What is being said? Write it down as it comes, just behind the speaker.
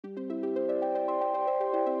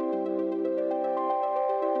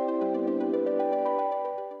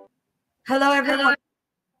Hello, everyone.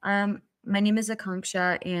 My name is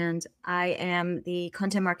Akanksha, and I am the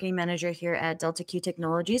content marketing manager here at IDneo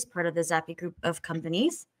Technologies, part of the Zappi group of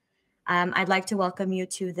companies. I'd like to welcome you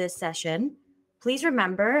to this session. Please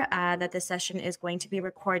remember that this session is going to be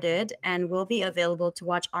recorded and will be available to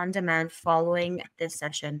watch on demand following this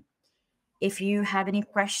session. If you have any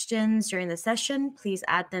questions during the session, please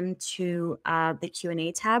add them to the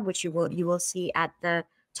Q&A tab, which you will see at the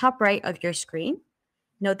top right of your screen.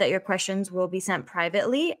 Note that your questions will be sent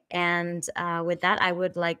privately. And with that, I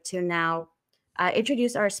would like to now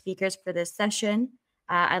introduce our speakers for this session.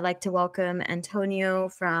 I'd like to welcome Antonio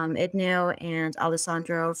from Idneo and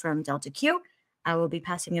Alessandro from QuiQ. I will be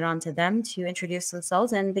passing it on to them to introduce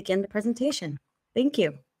themselves and begin the presentation. Thank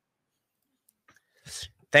you.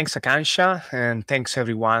 Thanks, Akansha, and thanks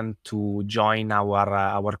everyone to join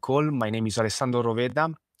our call. My name is Alessandro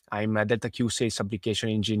Roveda. I'm a QuiQ sales application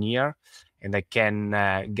engineer, and I can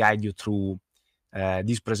guide you through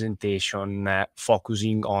this presentation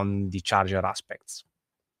focusing on the charger aspects.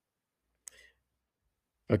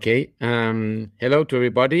 Okay. Hello to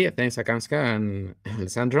everybody. Thanks, Akanska and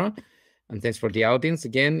Alessandro. And thanks for the audience.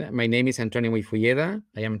 Again, my name is Antonio Mollfulleda.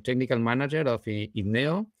 I am technical manager of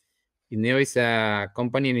Idneo. Idneo is a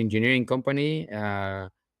company, an engineering company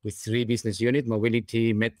with 3 business units: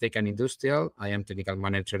 mobility, medtech, and industrial. I am technical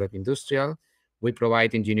manager of industrial. We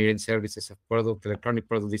provide engineering services of electronic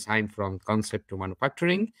product design from concept to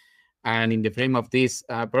manufacturing. And in the frame of these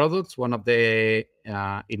products, one of the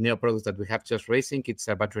Idneo products that we have just racing, it's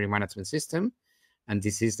a battery management system. And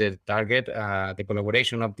this is the target. The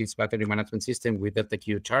collaboration of this battery management system with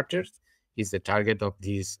QuiQ chargers is the target of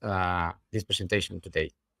this presentation today.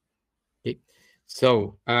 Okay.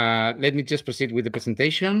 So let me just proceed with the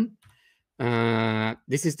presentation.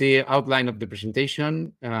 This is the outline of the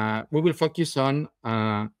presentation. We will focus on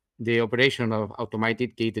the operation of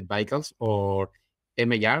automated gated vehicles, or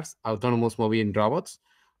AMRs, autonomous moving robots,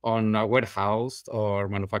 on a warehouse or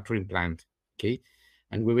manufacturing plant. Okay,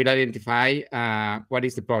 and we will identify what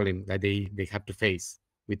is the problem that they have to face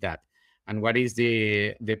with that, and what is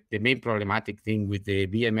the main problematic thing with the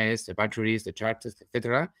BMS, the batteries, the chargers,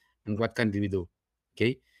 etc., and what can we do.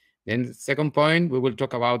 Okay. Then the second point, we will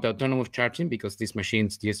talk about autonomous charging, because these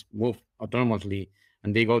machines just move autonomously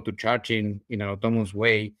and they go to charging in an autonomous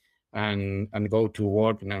way and go to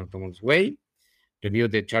work in an autonomous way. Review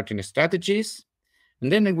the charging strategies.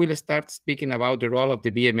 And then I will start speaking about the role of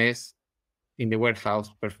the BMS in the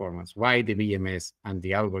warehouse performance, why the BMS and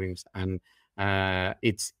the algorithms, and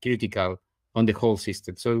it's critical on the whole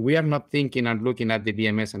system. So we are not thinking and looking at the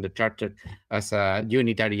BMS and the charger as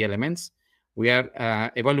unitary elements. We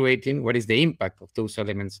are evaluating what is the impact of those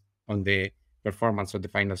elements on the performance of the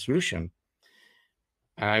final solution.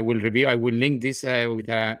 I will link this with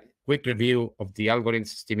a quick review of the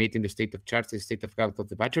algorithms estimating the state of charge, the state of health of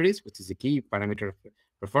the batteries, which is the key parameter of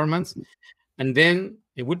performance. And then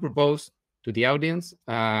I would propose to the audience,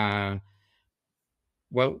 well,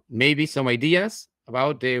 maybe some ideas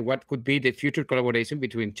about what could be the future collaboration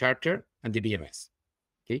between charger and the BMS.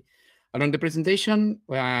 Okay. And on the presentation,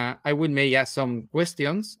 I will may ask some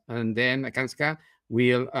questions, and then Akanska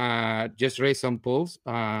will just raise some polls.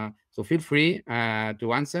 So feel free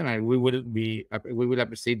to answer, and we will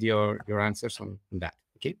appreciate your answers on that.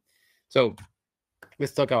 Okay. So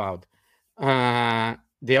let's talk about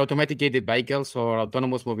the automatic gated vehicles or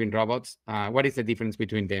autonomous moving robots. What is the difference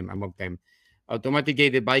between them, among them? Automatic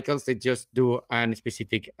gated vehicles, they just do a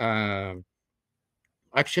specific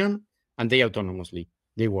action, and they autonomously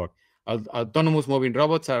work. Autonomous moving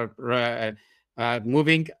robots are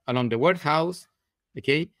moving along the warehouse,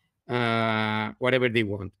 okay, whatever they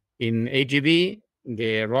want. In AGV,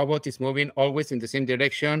 the robot is moving always in the same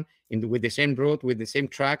direction, with the same route, with the same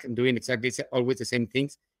track, and doing exactly always the same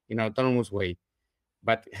things in an autonomous way,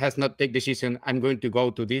 but has not taken decision, I'm going to go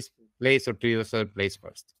to this place or to this other place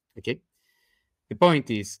first, okay? The point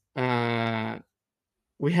is,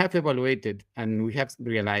 we have evaluated and we have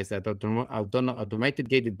realized that automated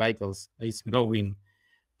gated vehicles is growing,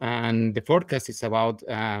 and the forecast is about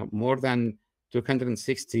more than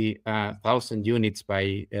 260,000 units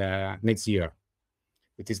by next year.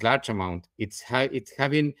 It is large amount. It's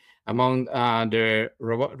having among the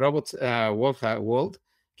robots world.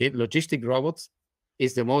 Okay, logistic robots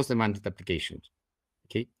is the most demanded application.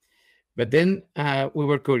 Okay. But then we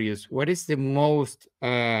were curious, what is the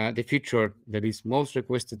feature that is most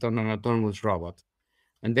requested on an autonomous robot?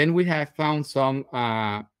 And then we have found some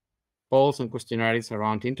polls and questionnaires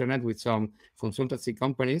around the internet with some consultancy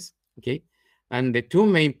companies, okay? And the 2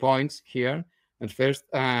 main points here, at first,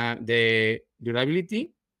 the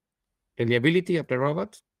reliability of the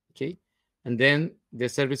robot, okay? and then the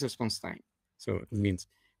service response time. So it means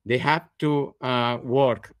they have to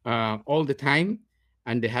work all the time,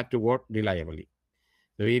 and they have to work reliably.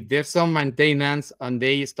 So if there's some maintenance and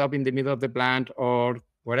they stop in the middle of the plant or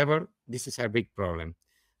whatever, this is a big problem.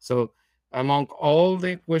 So among all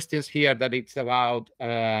the questions here that it's about,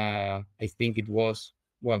 I think it was,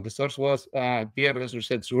 well, the source was PRS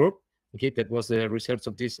Research Group. Okay, that was the research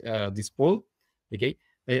of this poll. Okay,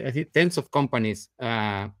 I think tens of companies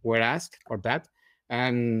were asked for that,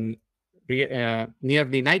 and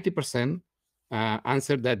nearly 90%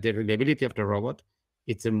 answered that the reliability of the robot,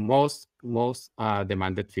 it's the most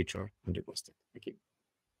demanded feature on the requested. Okay,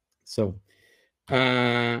 so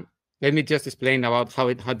let me just explain about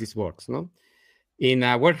how this works. No, in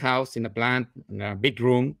a warehouse, in a plant, in a big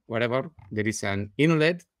room, whatever, there is an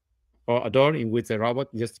inlet or a door in which the robot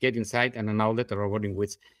just get inside, and an outlet, a robot in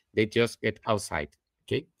which they just get outside.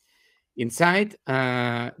 Okay, inside,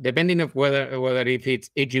 depending of whether if it's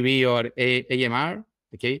AGV or AMR,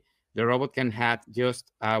 okay, the robot can have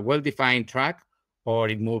just a well-defined track, or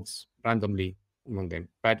it moves randomly among them.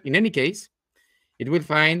 But in any case, it will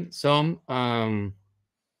find some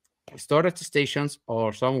storage stations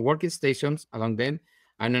or some working stations along them,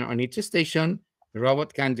 and on each station, the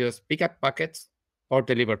robot can just pick up packets or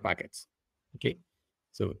deliver packets. Okay,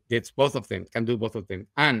 so it's both of them, can do both of them.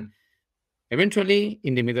 And eventually,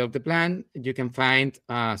 in the middle of the plant, you can find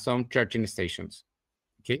some charging stations.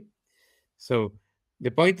 Okay, so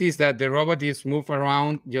the point is that the robot is move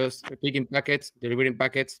around, just picking packets, delivering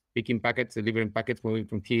packets, picking packets, delivering packets, moving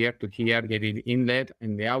from here to here, getting the inlet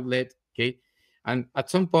and the outlet. Okay, and at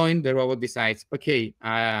some point, the robot decides, okay,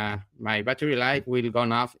 my battery life will go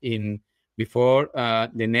off before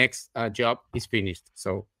the next job is finished.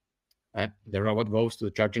 So the robot goes to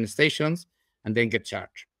the charging stations and then get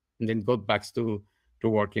charged, and then go back to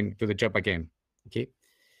working to the job again. Okay,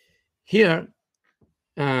 here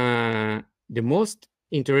the most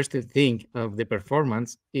interesting thing of the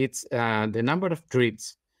performance, it's the number of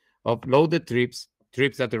trips, of loaded trips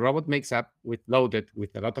that the robot makes up with loaded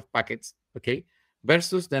with a lot of packets, okay,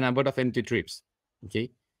 versus the number of empty trips.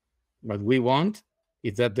 Okay, what we want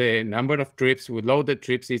is that the number of trips with loaded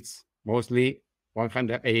trips is mostly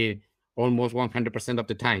 100, almost 100% of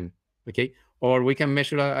the time. Okay, or we can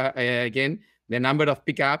measure again the number of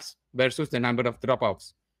pickups versus the number of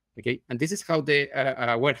dropouts. Okay, and this is how the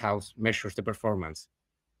warehouse measures the performance.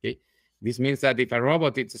 Okay, this means that if a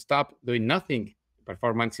robot is stopped doing nothing,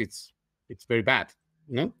 performance it's very bad.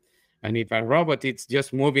 And if a robot is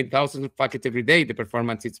just moving thousands of packets every day, the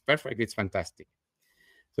performance is perfect. It's fantastic.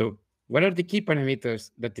 So what are the key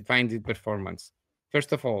parameters that define the performance?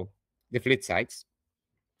 First of all, the fleet size,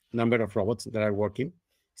 number of robots that are working.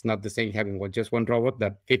 It's not the same having just one robot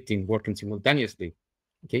that 15 working simultaneously.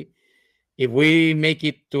 Okay, if we make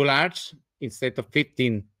it too large, instead of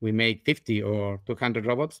 15, we make 50 or 200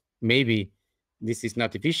 robots, maybe this is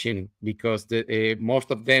not efficient because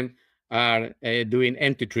most of them are doing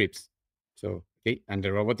empty trips. So, okay, and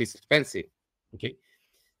the robot is expensive. Okay,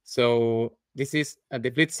 so this is the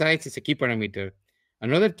fleet size is a key parameter.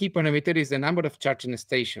 Another key parameter is the number of charging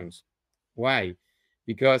stations. Why?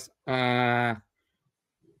 Because let's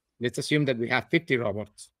assume that we have 50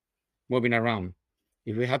 robots moving around.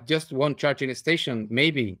 If we have just one charging station,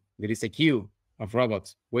 maybe there is a queue of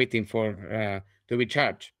robots waiting for to be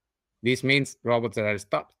charged. This means robots that are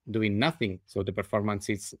stopped doing nothing, so the performance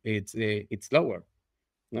it's lower.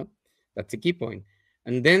 No, that's a key point.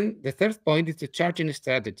 And then the third point is the charging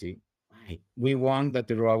strategy. We want that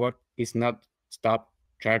the robot is not stop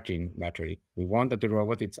charging battery. We want that the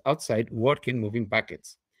robot is outside working, moving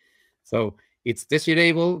packets. So it's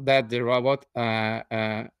desirable that the robot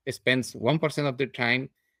spends 1% of the time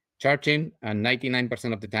charging and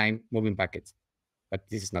 99% of the time moving packets. But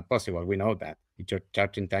this is not possible. We know that your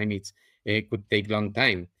charging time could take a long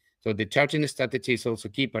time. So the charging strategy is also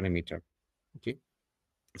key parameter. Okay.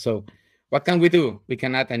 So what can we do? We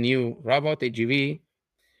can add a new robot, AGV.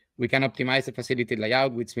 We can optimize the facility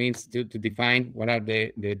layout, which means to define what are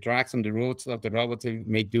the drags on the routes of the robots we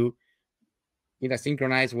may do in a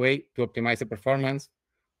synchronized way to optimize the performance,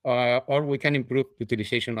 or we can improve the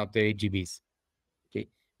utilization of the AGVs, okay,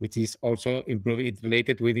 which is also improved. It's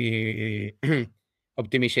related with the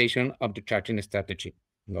optimization of the charging strategy.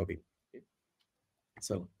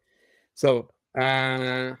 So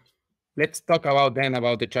let's talk about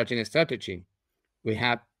the charging strategy. We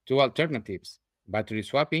have two alternatives: battery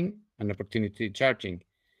swapping and opportunity charging.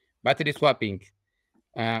 Battery swapping,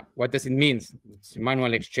 what does it mean? It's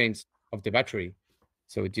manual exchange of the battery.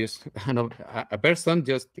 So just a person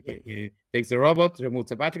just takes the robot,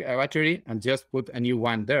 removes a battery, and just put a new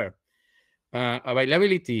one there.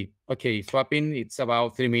 Availability, okay, swapping, it's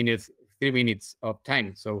about 3 minutes, 3 minutes of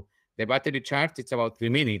time. So the battery charge, it's about 3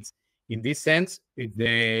 minutes. In this sense, if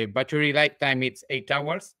the battery lifetime is 8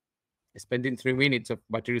 hours, spending 3 minutes of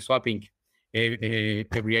battery swapping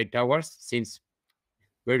every 8 hours seems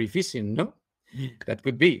very efficient, no? That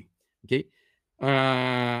could be, okay?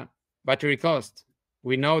 Battery cost.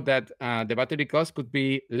 We know that the battery cost could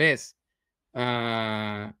be less,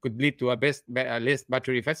 could lead to a less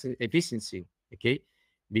battery efficiency, okay?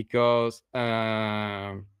 Because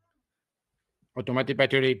automatic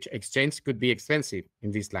battery exchange could be expensive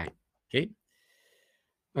in this line, okay?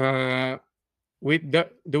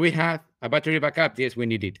 Do we have a battery backup? Yes, we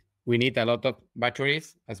need it. We need a lot of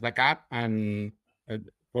batteries as backup and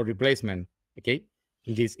for replacement, okay,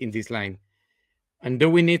 in this line. And do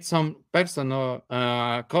we need some personal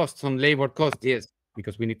cost, some labor cost? Yes,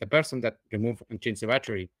 because we need a person that remove and change the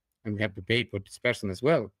battery, and we have to pay for this person as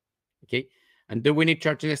well, okay? And do we need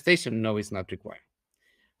charging station? No, it's not required.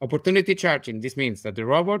 Opportunity charging, this means that the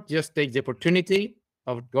robot just takes the opportunity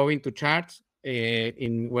of going to charge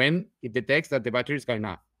when it detects that the battery is going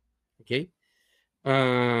up, okay?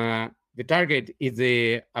 The target is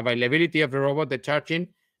the availability of the robot. The charging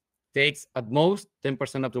takes at most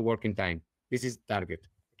 10% of the working time. This is target,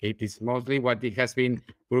 okay? This is mostly what it has been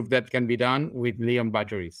proved that can be done with lithium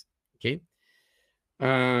batteries, okay?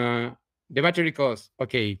 The battery cost,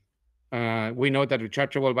 okay. We know that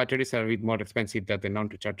rechargeable batteries are a bit more expensive than the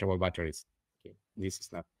non-rechargeable batteries. Okay, this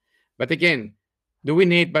is not. But again, do we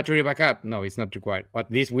need battery backup? No, it's not required.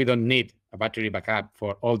 At least we don't need a battery backup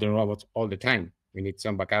for all the robots all the time. We need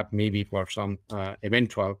some backup maybe for some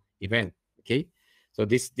eventual event. Okay, so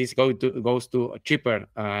this goes to a cheaper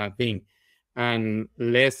thing and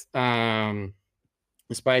less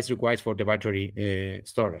space required for the battery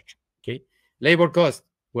storage. Okay, labor cost,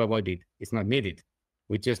 we avoid it. It's not needed.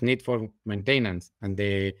 We just need for maintenance.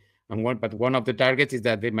 But one of the targets is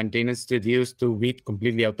that the maintenance is reduced to be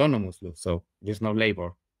completely autonomous. So there's no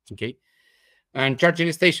labor, okay? And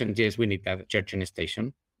charging station, yes, we need that charging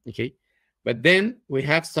station, okay? But then we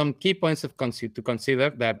have some key points to consider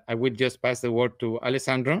that I will just pass the word to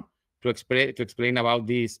Alessandro to explain about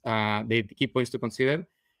these, the key points to consider.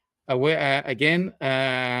 Again,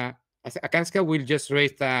 Akanska will just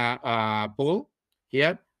raise a poll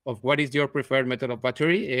here of what is your preferred method of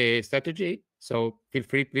battery strategy. So feel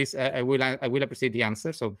free, please. I will appreciate the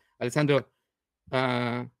answer. So Alessandro,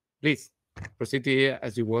 please proceed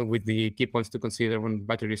as you will with the key points to consider on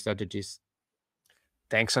battery strategies.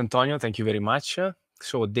 Thanks, Antonio. Thank you very much.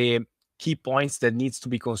 So the key points that needs to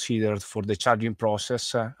be considered for the charging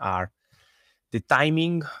process are the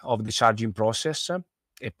timing of the charging process.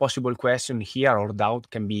 A possible question here or doubt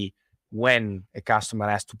can be when a customer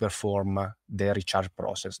has to perform the recharge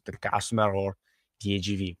process, the customer or the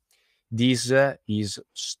AGV. This is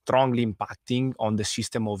strongly impacting on the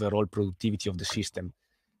system overall productivity of the system.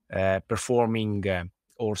 Performing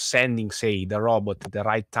or sending, say, the robot at the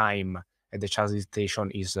right time at the charging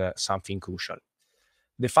station is something crucial.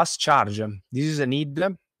 The fast charge, this is a need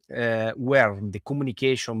where the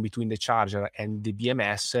communication between the charger and the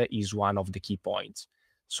BMS is one of the key points.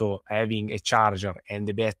 So having a charger and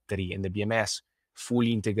the battery and the BMS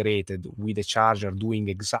fully integrated with the charger doing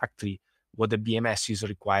exactly what the BMS is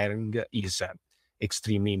requiring is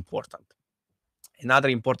extremely important. Another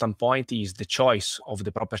important point is the choice of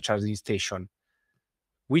the proper charging station.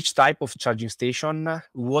 Which type of charging station,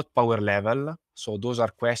 what power level? So those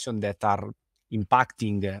are questions that are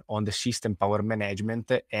impacting on the system power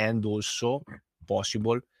management and also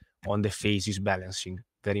possible on the phases balancing.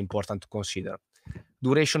 Very important to consider.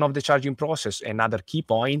 Duration of the charging process, another key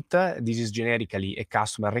point. This is generically a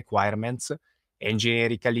customer requirements, and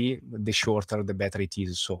generically the shorter the battery it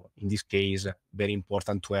is. So in this case, very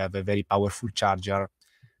important to have a very powerful charger.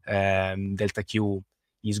 Delta Q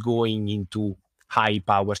is going into high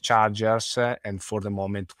power chargers, and for the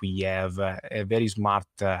moment we have a very smart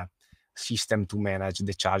system to manage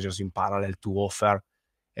the chargers in parallel to offer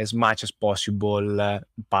as much as possible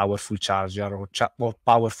powerful charger or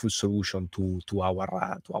powerful solution to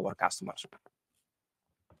our customers.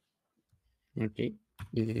 Okay.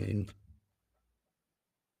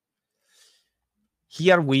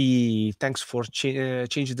 Here thanks for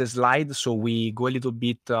changing the slide. So we go a little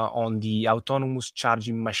bit on the autonomous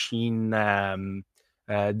charging machine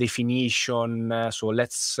definition. So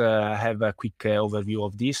let's have a quick overview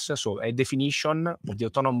of this. So a definition of the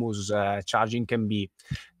autonomous charging can be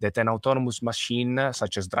that an autonomous machine,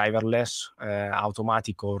 such as driverless,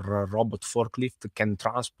 automatic or robot forklift, can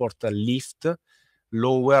transport, lift,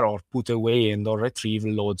 lower or put away and or retrieve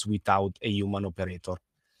loads without a human operator.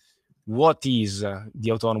 what is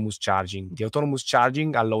the autonomous charging? The autonomous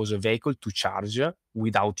charging allows a vehicle to charge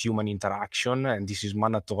without human interaction, and this is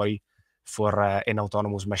mandatory for an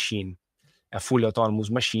autonomous machine. A fully autonomous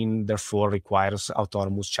machine, therefore, requires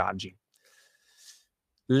autonomous charging.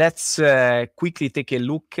 Let's quickly take a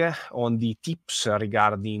look on the tips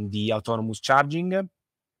regarding the autonomous charging.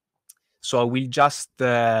 So I will just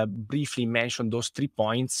briefly mention those 3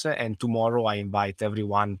 points, and tomorrow I invite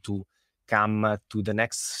everyone to come to the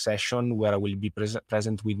next session where I will be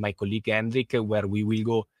present with my colleague Hendrik, where we will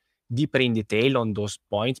go deeper in detail on those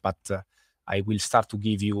points, but I will start to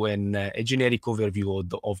give you a generic overview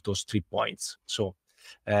of those 3 points. So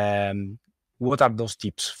what are those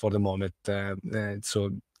tips for the moment?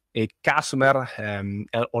 So a customer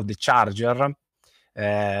or the charger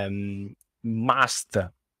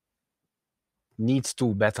needs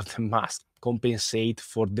to, better than must, compensate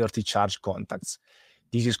for dirty charge contacts.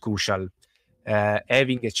 This is crucial.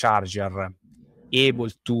 Having a charger able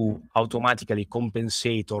to automatically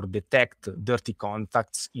compensate or detect dirty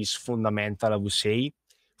contacts is fundamental, I would say,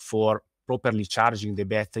 for properly charging the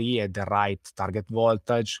battery at the right target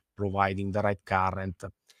voltage, providing the right current.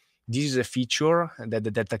 This is a feature that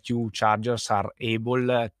the Delta Q chargers are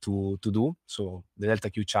able to do. So the Delta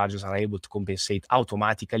Q chargers are able to compensate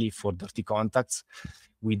automatically for dirty contacts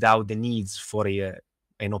without the needs for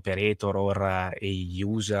an operator or a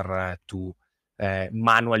user to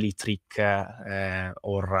manually trick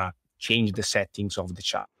or change the settings of the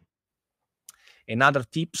charger. Another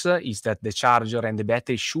tips is that the charger and the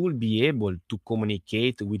battery should be able to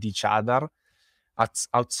communicate with each other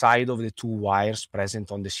outside of the 2 wires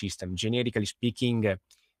present on the system. Generically speaking,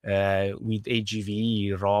 with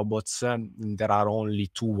AGV robots, there are only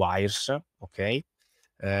 2 wires, okay?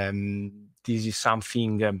 This is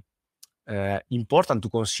something important to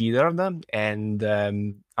consider, and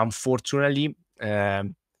unfortunately,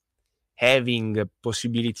 having a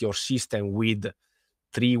possibility or system with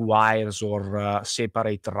 3 wires or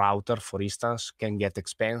separate router, for instance, can get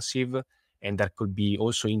expensive, and there could be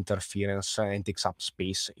also interference and takes up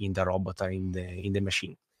space in the robot or in the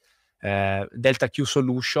machine. Delta Q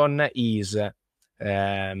solution is,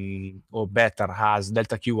 or better,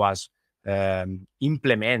 Delta Q has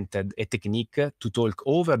implemented a technique to talk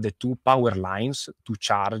over the 2 power lines to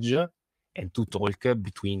charge and to talk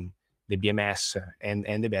between the BMS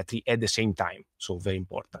and the battery at the same time. So very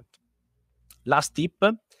important. Last tip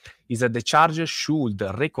is that the charger should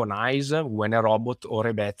recognize when a robot or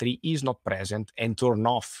a battery is not present and turn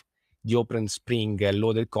off the open spring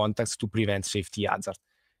loaded contacts to prevent safety hazard.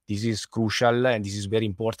 This is crucial, and this is very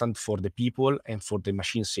important for the people and for the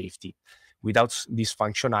machine safety. Without this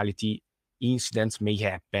functionality, incidents may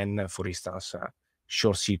happen. For instance,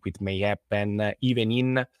 short circuit may happen even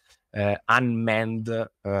in unmanned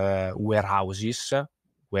warehouses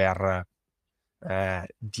where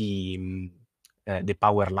the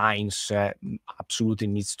power lines absolutely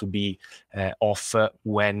needs to be off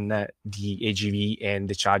when the AGV and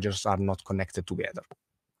the chargers are not connected together.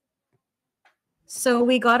 So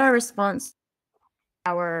we got our response,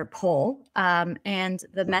 our poll, and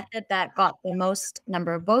the method that got the most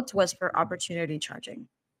number of votes was for opportunity charging.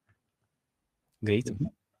 Great.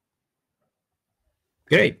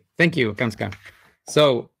 Great. Thank you, Kanska.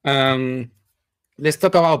 So let's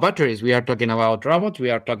talk about batteries. We are talking about robots. We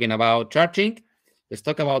are talking about charging. Let's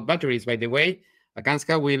talk about batteries. By the way,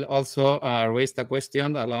 Kanska will also raise the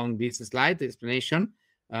question along this slide, the explanation.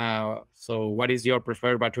 So what is your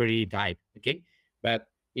preferred battery type? Okay. But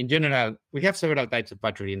in general, we have several types of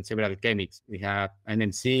battery and several chemics. We have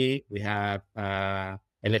NMC, we have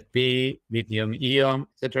LFP, lithium-ion,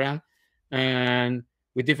 etc. And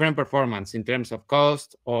with different performance in terms of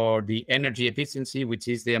cost or the energy efficiency, which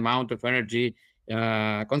is the amount of energy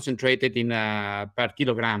concentrated in per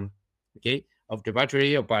kilogram, okay, of the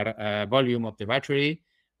battery or per volume of the battery.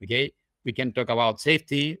 Okay, we can talk about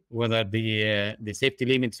safety, whether the safety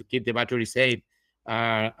limits to keep the battery safe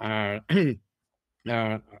are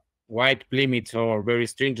wide limits or very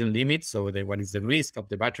stringent limits. So what is the risk of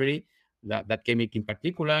the battery, that chemical in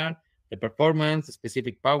particular, the performance, the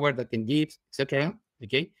specific power that can give, etc.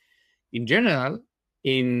 Okay, in general,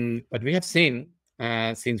 in what we have seen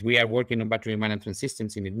since we are working on battery management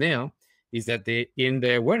systems in Idneo, is that in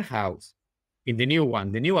the warehouse, in the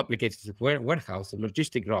new applications of warehouse, the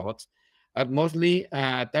logistic robots are mostly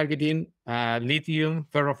targeting lithium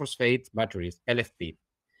ferrophosphate batteries, LFP.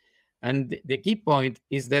 And the key point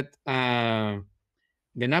is that the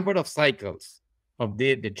number of cycles of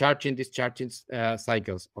the charging, discharging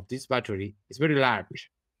cycles of this battery is very large,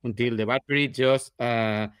 until the battery just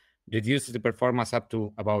reduces the performance up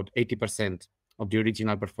to about 80% of the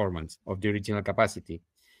original performance, of the original capacity.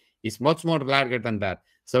 It's much more larger than that.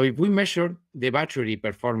 So if we measure the battery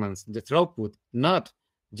performance, the throughput, not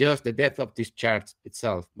just the depth of discharge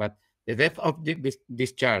itself, but the depth of the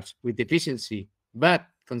discharge with efficiency, but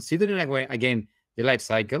considering again the life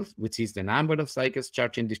cycles, which is the number of cycles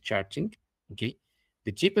charging, discharging, okay,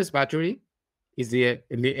 the cheapest battery is the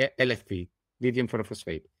LFP, lithium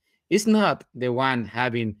phosphate. It's not the one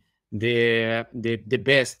having the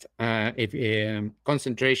best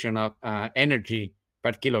concentration of energy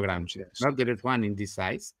per kilogram. Yes. Not the one in this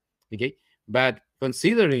size, okay? But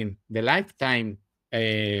considering the lifetime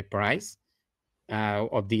price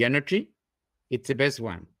of the energy, it's the best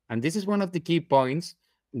one. And this is one of the key points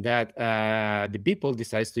that the people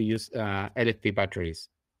decide to use LFP batteries,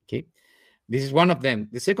 okay? This is one of them.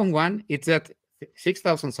 The second one, it's at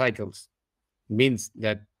 6,000 cycles, means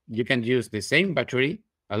that you can use the same battery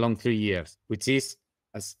along 3 years, which is,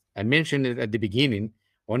 as I mentioned at the beginning,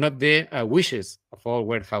 one of the wishes of all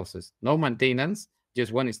warehouses. No maintenance,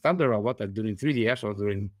 just one install the robot that during 3 years or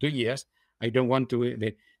during 2 years, I don't want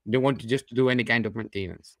to just do any kind of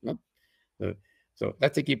maintenance. No? So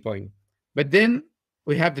that's a key point. But then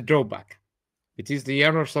we have the drawback. It is the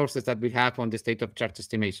error sources that we have on the state of charge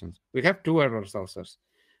estimations. We have 2 error sources.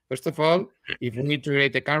 First of all, if we need to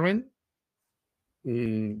rate the current,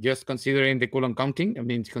 just considering the Coulomb counting, I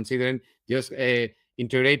mean, considering just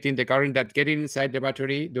integrating the current that getting inside the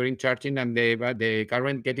battery during charging and the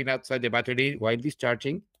current getting outside the battery while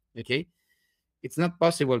discharging, okay? It's not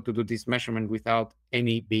possible to do this measurement without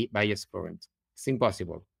any bias current. It's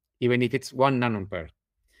impossible, even if it's 1 nanoampere.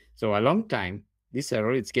 So a long time, this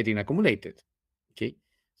error is getting accumulated, okay?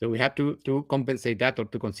 So we have to compensate that or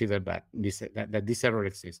to consider that this error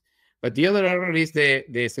exists. But the other error is the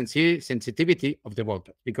sensitivity of the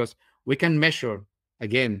voltage, because we can measure,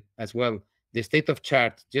 again, as well, the state of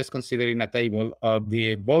charge, just considering a table of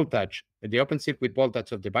the voltage, the open circuit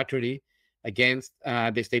voltage of the battery against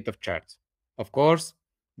the state of charge. Of course,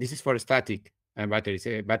 this is for static batteries,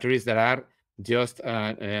 batteries that are just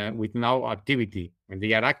with no activity. When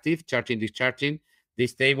they are active, charging, discharging,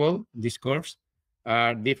 this table, these curves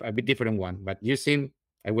are a bit different one. But using,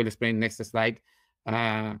 I will explain next slide,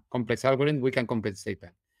 complex algorithm, we can compensate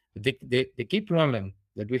that. The key problem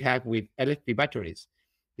that we have with LFP batteries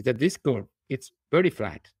is that this curve, it's very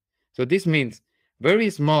flat. So this means very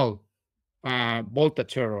small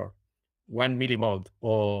voltage error, 1 millivolt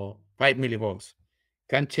or 5 millivolts,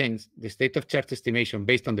 can change the state of charge estimation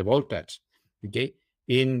based on the voltage, okay,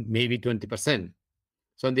 in maybe 20%.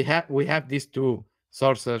 So we have these 2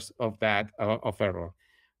 sources of that of error.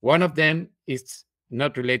 One of them is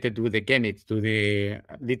not related to the GEMIT, to the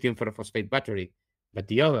lithium phosphate battery, but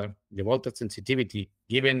the other, the voltage sensitivity,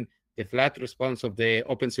 given the flat response of the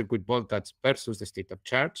open circuit voltage versus the state of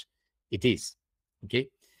charge, it is, okay?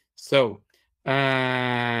 So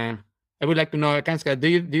I would like to know, Kanska, do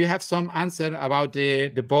you have some answer about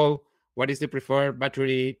the poll? What is the preferred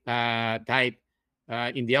battery type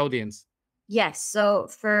in the audience? Yes. So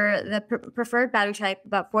for the preferred battery type,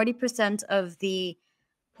 about 40% of the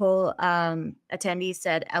poll attendees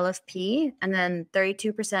said LFP, and then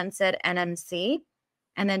 32% said NMC,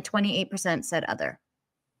 and then 28% said other.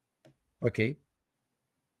 Okay.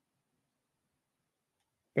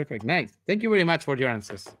 Perfect. Nice. Thank you very much for your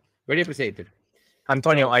answers. Very appreciated.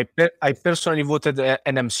 Antonio, I personally voted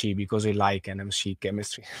NMC because I like NMC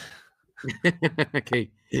chemistry.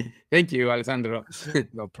 Okay. Thank you, Alessandro.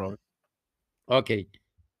 No problem. Okay.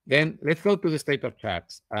 Then let's go to the state of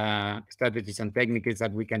charge strategies and techniques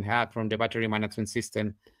that we can have from the battery management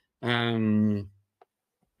system.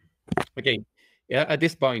 Okay. At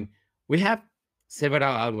this point, we have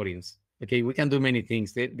several algorithms. Okay, we can do many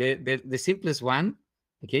things. The simplest one,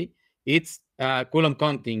 okay, it's Coulomb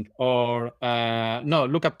counting or no,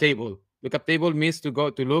 lookup table. Lookup table means to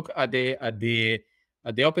go to look at the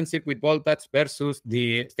open circuit voltage versus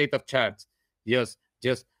the state of charge. Just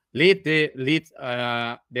leave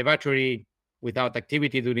the battery without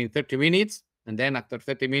activity during 30 minutes, and then after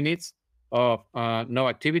 30 minutes of no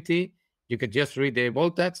activity, you can just read the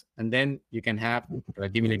voltage, and then you can have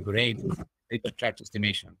relatively great state of charge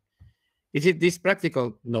estimation. Is it this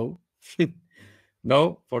practical? No.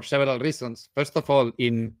 No, for several reasons. First of all,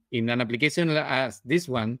 in an application as this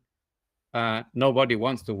one, nobody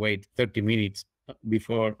wants to wait 30 minutes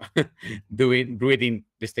before reading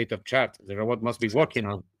the state of charge. The robot must be working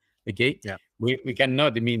on. Okay, yeah. We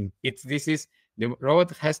cannot. I mean, the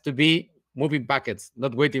robot has to be moving packets,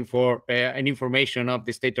 not waiting for any information of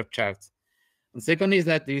the state of charge. And second is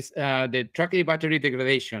that the tracked battery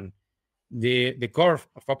degradation, the curve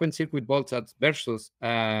of open circuit voltage versus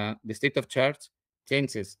the state of charge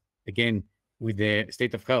changes again with the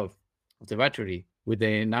state of health of the battery. with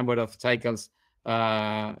the number of cycles,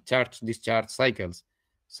 charge-discharge cycles.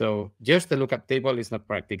 So just the lookup table is not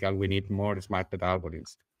practical. We need more smarter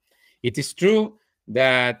algorithms. It is true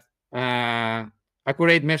that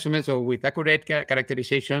accurate measurements or with accurate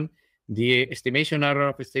characterization, the estimation error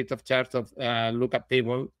of a state of charge of lookup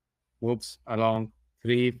table moves along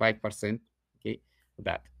 3-5%. Okay,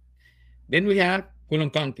 that. Then we have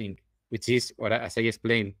Coulomb counting, which is what, as I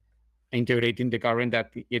explained, integrating the current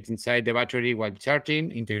that gets inside the battery while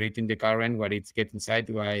charging, integrating the current what it gets inside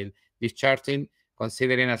while discharging,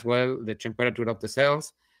 considering as well the temperature of the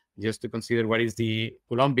cells, just to consider what is the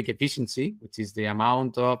Coulombic efficiency, which is the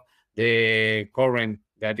amount of the current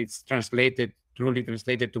that it's truly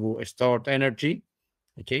translated to stored energy.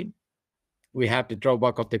 Okay. We have the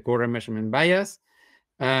drawback of the current measurement bias,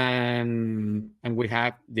 and we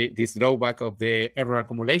have this drawback of the error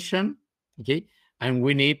accumulation. Okay. And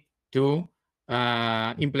we need to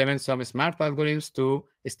implement some smart algorithms to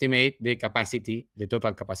estimate the capacity, the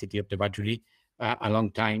total capacity of the battery a long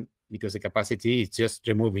time, because the capacity is just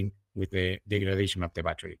removing with the degradation of the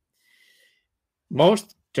battery.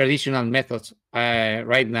 Most traditional methods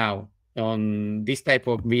right now on this type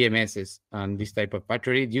of BMSs and this type of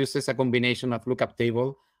battery uses a combination of lookup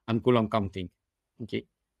table and Coulomb counting. Okay,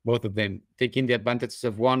 both of them taking the advantages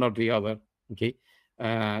of one or the other. Okay,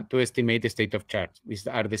 to estimate the state of charge. These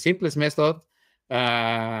are the simplest method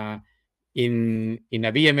in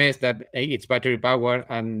a BMS that it's battery power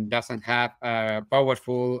and doesn't have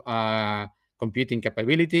powerful computing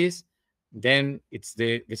capabilities. Then it's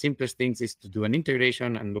the simplest things is to do an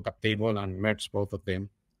integration and lookup table and merge both of them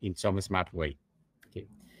in some smart way. Okay,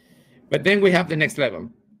 but then we have the next level.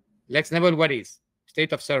 Next level, what is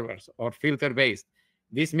state of servers or filter based?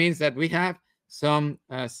 This means that we have some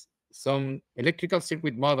electrical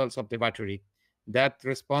circuit models of the battery that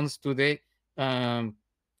responds to the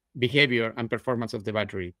behavior and performance of the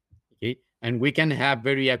battery. Okay, and we can have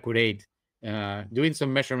very accurate doing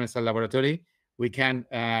some measurements in laboratory. We can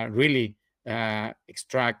really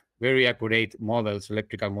extract very accurate models,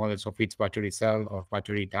 electrical models of each battery cell or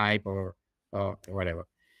battery type or whatever.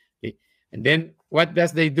 Okay. And then what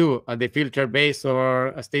does they do at the filter base or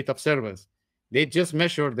a state of service? They just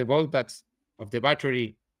measure the voltage of the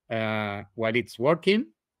battery while it's working,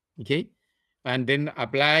 okay, and then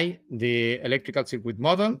apply the electrical circuit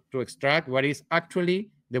model to extract what is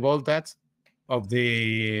actually the voltage of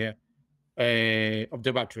the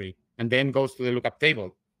battery, and then goes to the lookup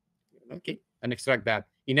table, okay, and extract that.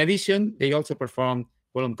 In addition, they also perform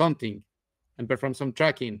Coulomb counting and perform some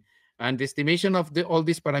tracking and the estimation of all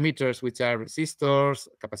these parameters, which are resistors,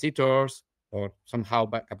 capacitors, or somehow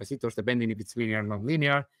capacitors, depending if it's linear or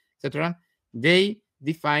non-linear, etc. They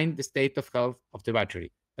define the state of health of the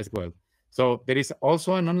battery as well. So there is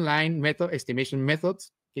also an online estimation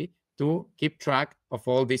methods, okay, to keep track of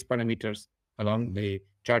all these parameters along the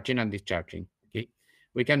charging and discharging. Okay,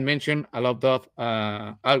 we can mention a lot of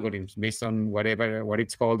algorithms based on what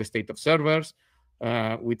it's called the state of servers,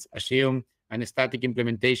 which assume a static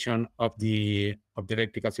implementation of the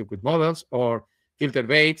electrical circuit models, or filter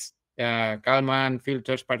weights, Kalman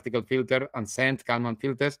filters, particle filter, and scent Kalman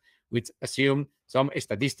filters, which assume some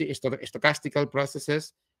stochastical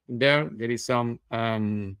processes. There is some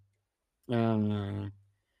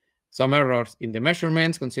errors in the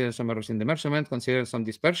measurements, consider some errors in the measurement, consider some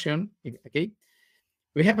dispersion. Okay,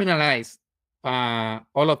 we have analyzed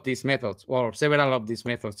all of these methods, or several of these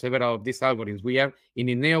methods, several of these algorithms. We are in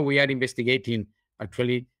Idneo, we are investigating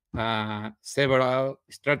actually several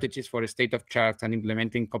strategies for a state of charge and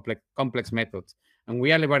implementing complex methods. And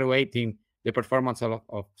we are evaluating the performance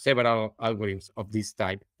of several algorithms of this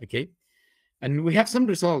type, okay? And we have some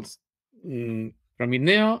results from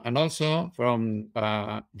Idneo and also from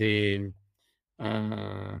the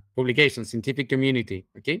publication, scientific community,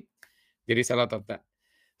 okay? There is a lot of that.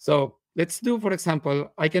 So let's do, for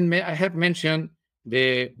example, I have mentioned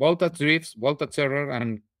the voltage drifts, voltage error,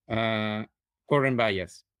 and current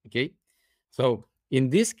bias, okay? So in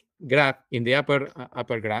this graph, in the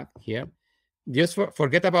upper graph here, just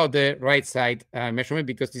forget about the right side measurement,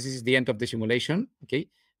 because this is the end of the simulation, okay?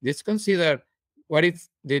 Let's consider what is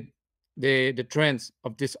the trends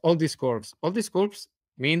of all these curves. All these curves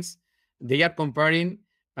means they are comparing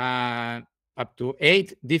up to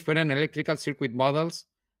 8 different electrical circuit models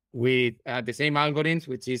with the same algorithms,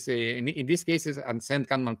 which is in this case is Ansend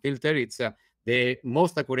Kalman filter. It's the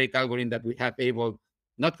most accurate algorithm that we have able,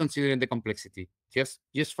 not considering the complexity,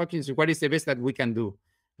 just focusing what is the best that we can do.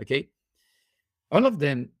 Okay, all of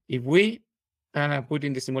them, if we put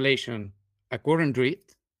in the simulation a current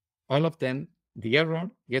drift, all of them, the error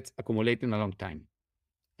gets accumulating a long time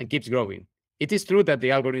and keeps growing. it is true that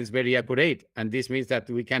the algorithm is very accurate, and this means that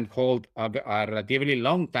we can hold a relatively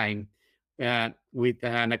long time with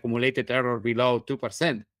an accumulated error below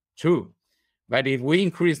 2%. True. But if we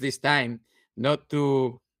increase this time not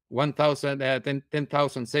to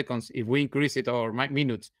 10,000 seconds, if we increase it, or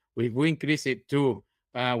minutes, if we increase it to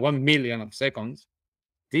 1 million of seconds,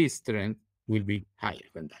 this trend will be higher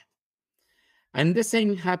than that. And the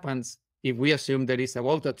same happens if we assume there is a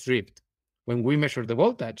voltage drift. When we measure the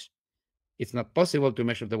voltage, it's not possible to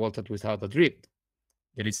measure the voltage without a drift.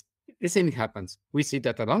 The same happens. We see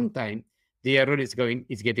that a long time, the error is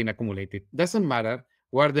getting accumulated. Doesn't matter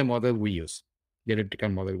what the model we use, the electrical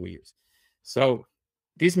model we use. So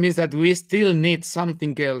this means that we still need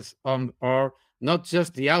something else, or not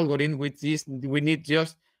just the algorithm, we need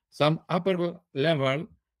just some upper level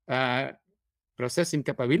processing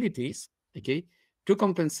capabilities, okay, to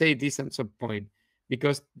compensate this at some point,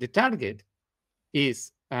 because the target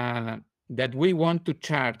is that we want to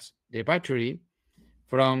charge the battery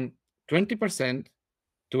from 20%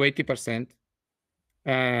 to 80%,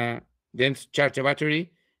 then charge the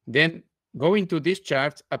battery, then go into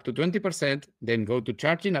discharge up to 20%, then go to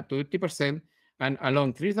charging up to 80%, and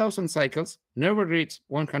along 3,000 cycles, never reach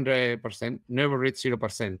 100%, never reach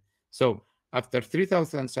 0%. So after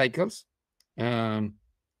 3,000 cycles,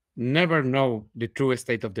 never know the true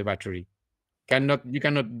state of the battery. You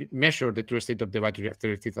cannot measure the true state of the battery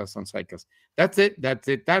after 3,000 cycles. That's it. That's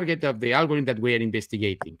the target of the algorithm that we are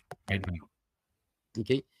investigating right now.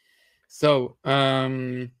 Okay. So,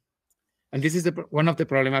 and this is one of the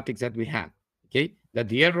problematics that we have. Okay, that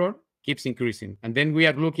the error keeps increasing, and then we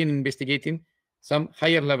are investigating some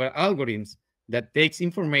higher level algorithms that takes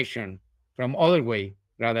information from other way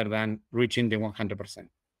rather than reaching the 100%.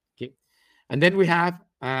 Okay, and then we have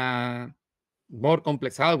more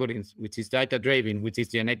complex algorithms, which is data-driven, which is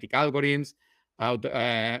genetic algorithms,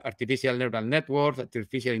 artificial neural networks,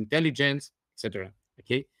 artificial intelligence, etc.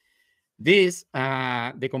 Okay, this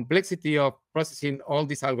the complexity of processing all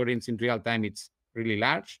these algorithms in real time, it's really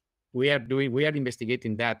large. We are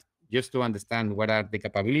investigating that just to understand what are the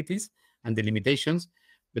capabilities and the limitations.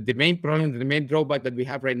 But the main problem, the main drawback that we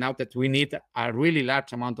have right now, that we need a really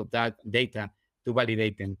large amount of that data to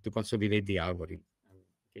validate them, to consolidate the algorithm.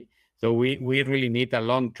 Okay, so we really need a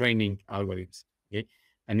long training algorithms. Okay,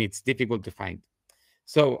 and it's difficult to find.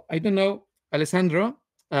 So I don't know, Alessandro,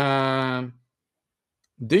 do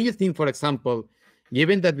you think, for example,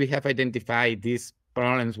 given that we have identified these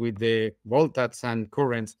problems with the voltage and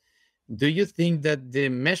currents, do you think that the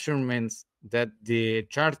measurements that the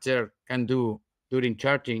charger can do during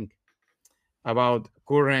charging about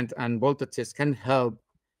current and voltages can help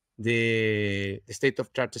the state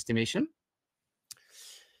of charge estimation?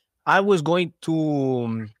 I was going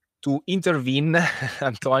to intervene,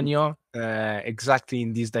 Antonio, exactly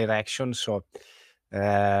in this direction. So,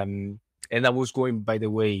 and I was going, by the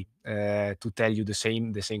way, to tell you the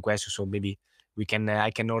same question. So maybe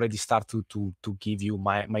I can already start to give you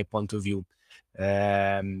my point of view.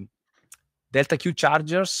 Delta Q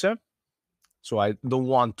chargers. So I don't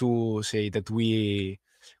want to say that we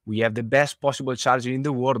have the best possible charger in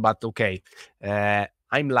the world, but okay.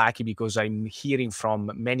 I'm lucky because I'm hearing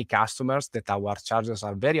from many customers that our chargers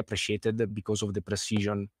are very appreciated because of the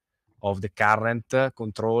precision of the current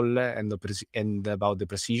control and about the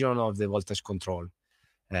precision of the voltage control.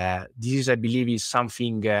 This, I believe, is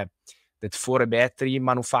something that for a battery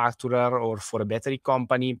manufacturer or for a battery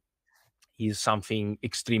company is something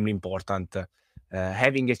extremely important.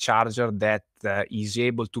 Having a charger that is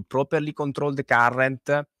able to properly control the current,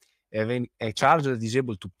 having a charger that is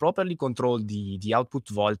able to properly control the output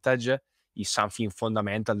voltage is something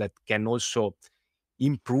fundamental that can also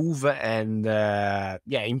improve and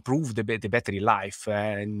improve the battery life,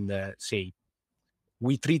 and say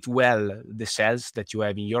we treat well the cells that you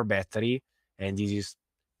have in your battery, and this is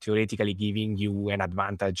theoretically giving you an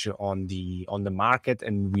advantage on the market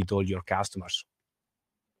and with all your customers.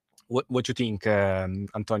 What you think,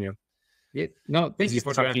 Antonio? Yeah, no, thank you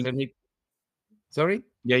for answering me. Sorry?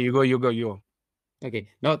 Yeah, you go. Okay,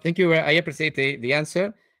 no, thank you. I appreciate the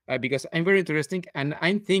answer because I'm very interested, and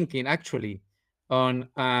I'm thinking actually on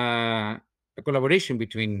a collaboration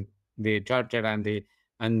between the charger and the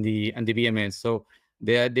BMS. So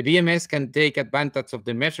the BMS can take advantage of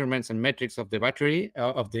the measurements and metrics of the battery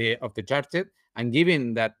of the charger, and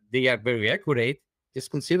given that they are very accurate, just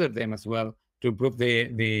consider them as well to improve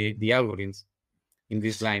the algorithms in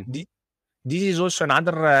this line. This is also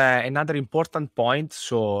another important point.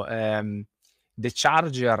 So the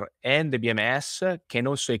charger and the BMS can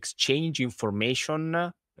also exchange information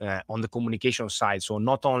on the communication side. So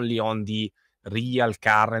not only on the real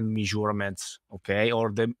current measurements, okay,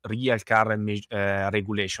 or the real current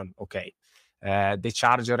regulation, okay. The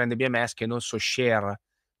charger and the BMS can also share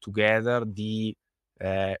together the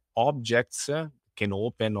objects can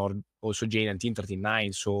open or also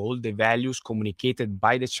J1939. So all the values communicated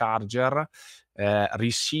by the charger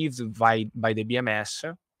received by the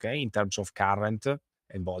BMS, okay, in terms of current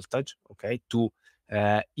and voltage, okay, to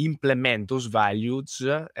implement those values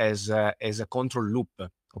as a control loop.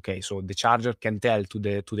 Okay, so the charger can tell to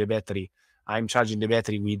the battery, I'm charging the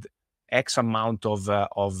battery with X amount of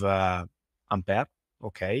ampere.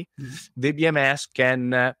 Okay, the BMS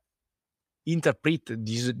can interpret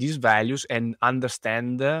these values and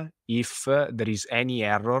understand if there is any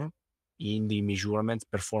error in the measurements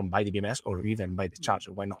performed by the BMS or even by the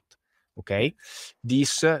charger. Why not? Okay,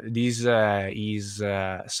 this is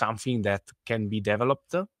something that can be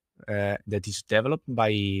developed. That is developed by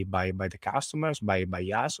the customers, by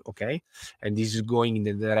us, okay, and this is going in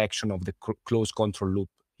the direction of the closed control loop.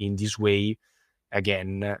 In this way,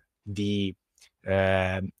 again, the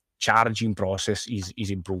charging process is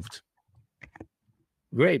improved.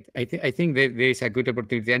 Great. I think that there is a good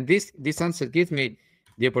opportunity, and this answer gives me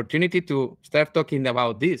the opportunity to start talking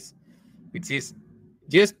about this, which is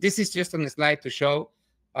this is just on a slide to show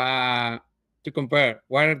to compare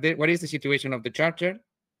what is the situation of the charger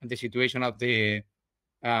and the situation of the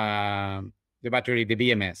battery, the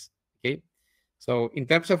BMS. Okay, so in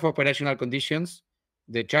terms of operational conditions,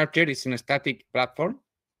 the charger is in a static platform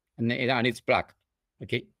and it's plugged.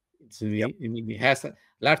 Okay, it has a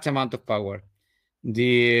large amount of power.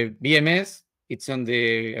 The BMS, it's on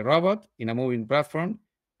the robot in a moving platform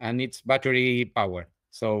and it's battery power.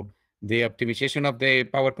 So the optimization of the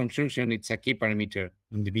power consumption, it's a key parameter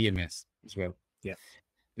on the BMS as well. Yeah.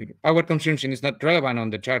 The power consumption is not relevant on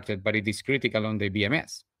the charger, but it is critical on the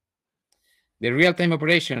BMS. The real-time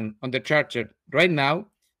operation on the charger right now,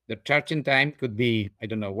 the charging time could be, I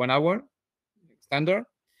don't know, 1 hour standard.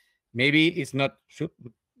 Maybe it's not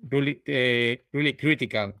really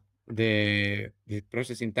critical, the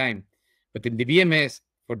processing time. But in the BMS,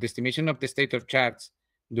 for the estimation of the state of charge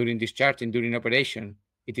during discharge and during operation,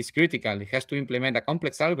 it is critical. It has to implement a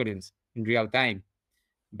complex algorithms in real time.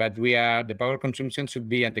 But the power consumption should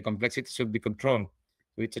be, and the complexity should be controlled.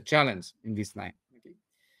 So it's a challenge in this line. Okay.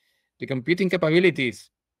 The computing capabilities,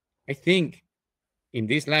 I think, in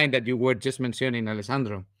this line that you were just mentioning,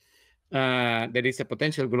 Alessandro, there is a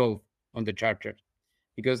potential growth on the charger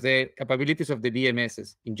because the capabilities of the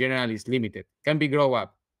BMSs in general is limited. Can be grow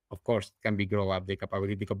up, of course, can be grow up the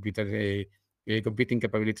computing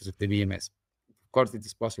capabilities of the BMS. Of course, it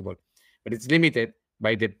is possible, but it's limited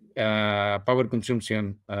by the power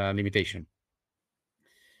consumption limitation.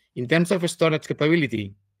 In terms of storage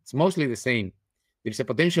capability, it's mostly the same. There's a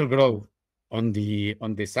potential growth on the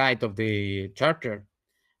side of the charger,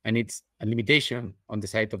 and it's a limitation on the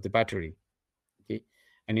side of the battery. Okay,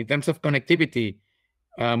 and in terms of connectivity,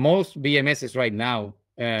 most BMSs right now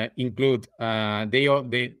include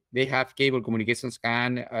they have cable communications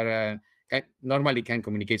normally can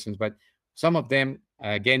communications, but some of them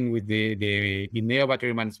again with the Idneo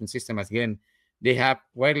battery management system again they have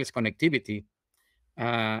wireless connectivity.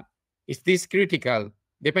 Is this critical?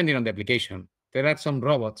 Depending on the application, there are some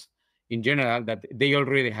robots in general that they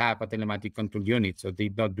already have a telematic control unit, so they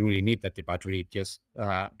don't really need that the battery just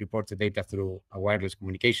reports the data through a wireless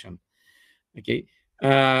communication. Okay,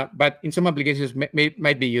 but in some applications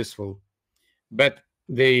might be useful. But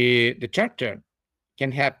the charger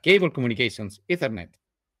can have cable communications, Ethernet,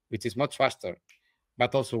 which is much faster,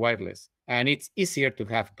 but also wireless, and it's easier to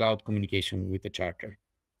have cloud communication with the charger.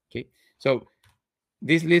 Okay, so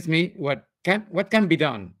this leads me what can be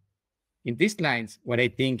done in these lines. What I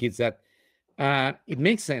think is that it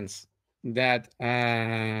makes sense that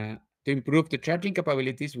to improve the charging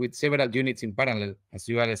capabilities with several units in parallel, as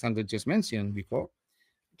you, Alessandro, just mentioned before.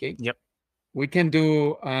 Okay. Yep. We can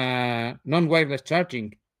do non-wireless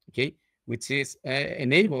charging. Okay, which is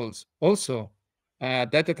enables also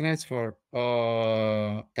data transfer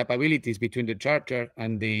capabilities between the charger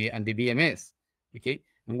and the BMS. Okay,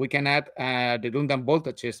 and we can add redundant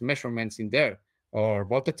voltages measurements in there, or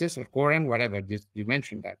voltages or current, whatever. You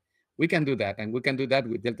mentioned that. We can do that, and we can do that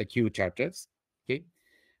with Delta Q chargers. Okay,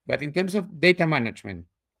 but in terms of data management,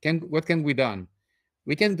 what can we do?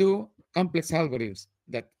 We can do complex algorithms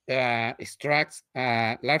that extracts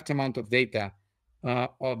a large amount of data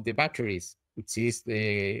of the batteries, which is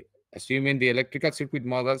assuming the electrical circuit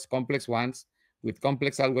models, complex ones, with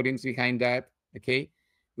complex algorithms behind that. Okay,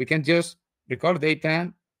 we can just record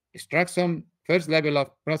data, extract some first level of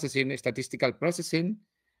processing, statistical processing,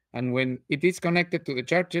 and when it is connected to the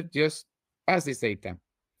charger, just pass this data.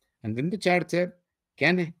 And then the charger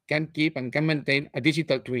can keep and can maintain a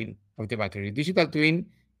digital twin of the battery. Digital twin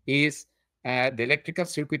is the electrical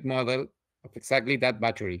circuit model of exactly that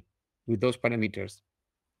battery with those parameters.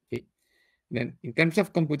 Okay. Then in terms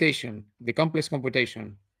of computation, the complex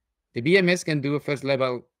computation, the BMS can do a first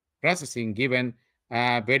level processing given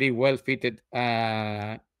a very well fitted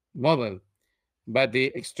model. But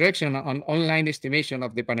the extraction on online estimation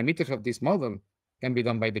of the parameters of this model can be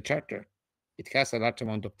done by the charter. It has a large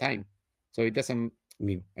amount of time. So it doesn't, I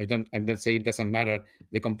mean, I don't say it doesn't matter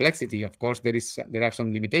the complexity. Of course, there are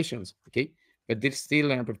some limitations, okay? But there's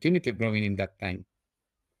still an opportunity growing in that time,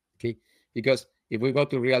 okay? Because if we go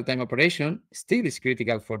to real-time operation, still is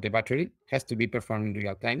critical for the battery, has to be performed in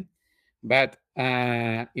real time. But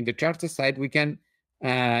in the charger side, we can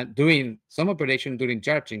doing some operation during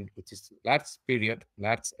charging, which is large period,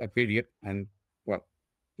 and well,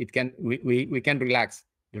 it can we can relax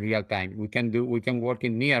in real time. We can work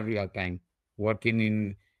in near real time, working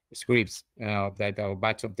in scripts of data or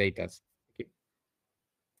batch of data. Okay.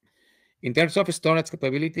 In terms of storage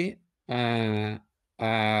capability,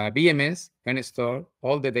 BMS can store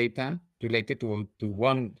all the data related to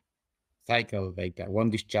one cycle data, one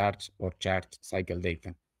discharge or charge cycle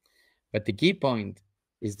data. But the key point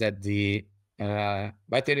is that the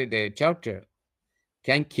battery, the charger,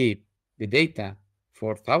 can keep the data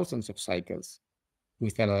for thousands of cycles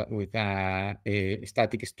with a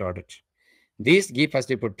static storage. This gives us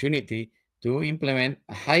the opportunity to implement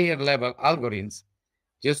a higher level algorithms,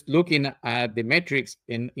 just looking at the metrics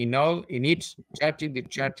in each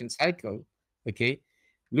charging cycle, okay,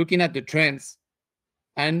 looking at the trends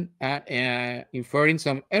and inferring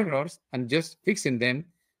some errors and just fixing them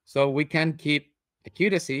so we can keep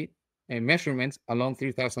accuracy and measurements along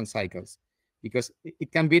 3,000 cycles, because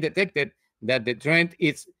it can be detected that the trend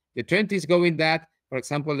is going that, for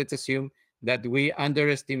example, let's assume that we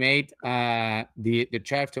underestimate the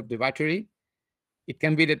charge of the battery. It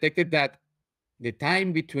can be detected that the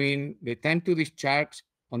time to discharge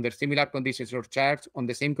under similar conditions or charge on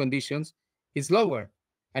the same conditions is lower,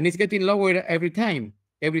 and it's getting lower every time,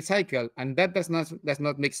 every cycle, and that does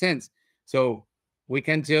not make sense. So we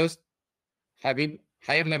can just having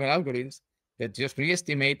higher level algorithms that just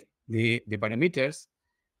re-estimate the parameters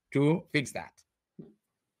to fix that.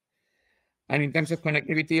 And in terms of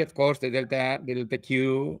connectivity, of course, the Delta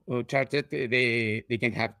Q charger, they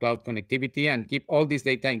can have cloud connectivity and keep all this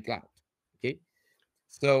data in cloud. Okay.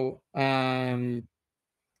 So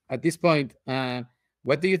at this point,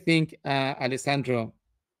 what do you think, Alessandro,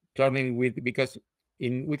 turning with, because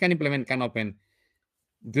we can implement CanOpen.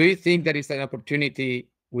 Do you think there is an opportunity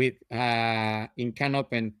with in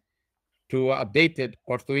CanOpen to update it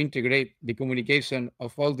or to integrate the communication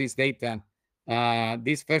of all this data,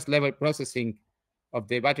 this first level processing of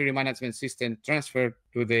the battery management system transferred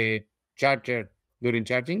to the charger during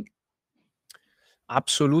charging?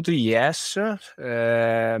 Absolutely, yes. So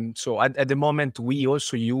at the moment, we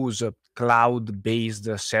also use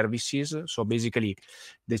cloud-based services. So basically,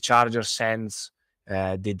 the charger sends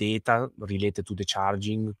the data related to the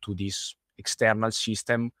charging to this external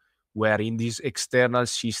system, where in this external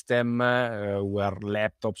system, where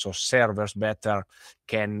laptops or servers better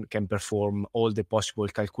can perform all the possible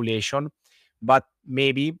calculation. But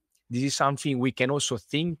maybe this is something we can also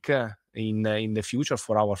think in the future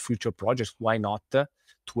for our future projects. Why not to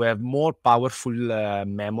have more powerful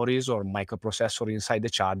memories or microprocessor inside the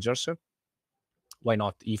chargers? Why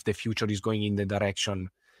not? If the future is going in the direction,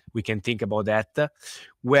 we can think about that,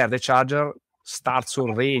 where the charger starts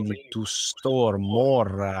already to store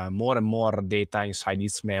more and more data inside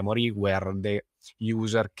its memory, where the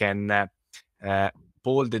user can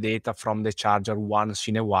pull the data from the charger once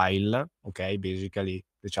in a while. Okay, basically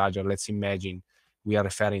the charger, let's imagine we are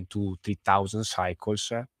referring to 3,000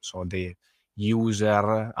 cycles. So the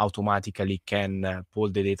user automatically can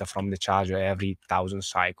pull the data from the charger every 1,000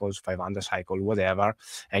 cycles, 500 cycles, whatever,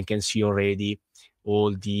 and can see already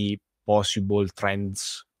all the possible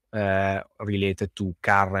trends related to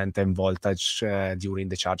current and voltage during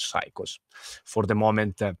the charge cycles. For the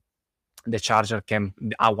moment, our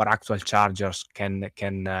actual chargers can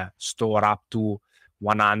store up to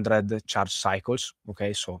 100 charge cycles.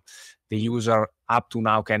 Okay, so the user up to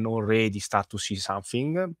now can already start to see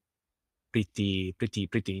something pretty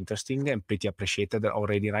interesting and pretty appreciated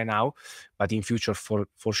already right now. But in future,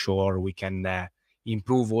 for sure, we can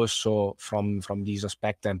improve also from this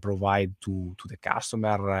aspect and provide to the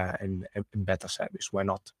customer and better service. Why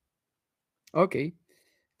not? Okay,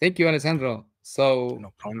 thank you, Alessandro. So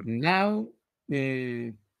No problem. now,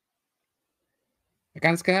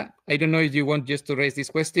 Akanska, I don't know if you want just to raise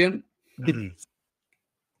this question.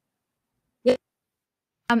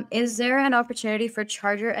 Is there an opportunity for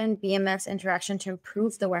charger and BMS interaction to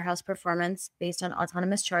improve the warehouse performance based on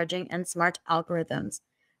autonomous charging and smart algorithms?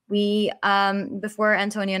 We, before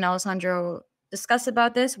Antonio and Alessandro discuss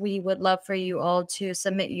about this, we would love for you all to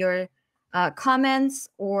submit your comments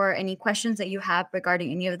or any questions that you have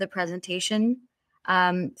regarding any of the presentation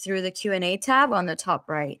through the Q&A tab on the top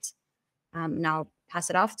right. Now I'll pass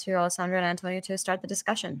it off to Alessandro and Antonio to start the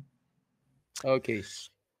discussion. Okay.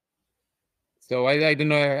 So I don't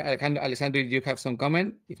know, Alessandro, do you have some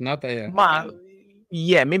comment? If not,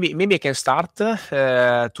 yeah, maybe I can start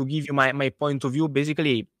to give you my point of view.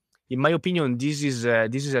 Basically, in my opinion, this is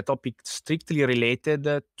a topic strictly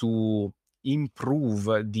related to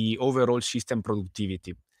improve the overall system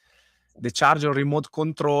productivity. The charger remote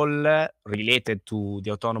control related to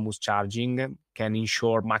the autonomous charging can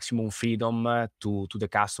ensure maximum freedom to the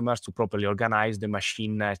customers to properly organize the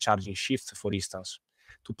machine charging shifts, for instance,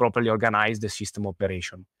 to properly organize the system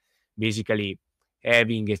operation. Basically,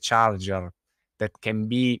 having a charger that can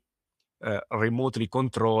be remotely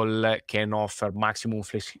controlled can offer maximum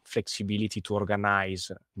flexibility to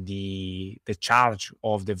organize the charge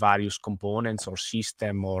of the various components or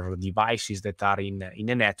system or devices that are in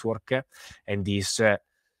a network, and this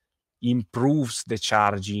improves the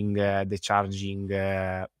charging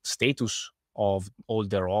status of all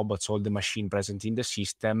the robots, all the machine present in the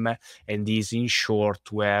system, and this ensure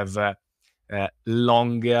to have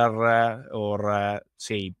longer or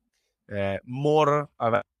say more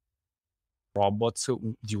robots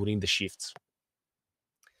during the shifts.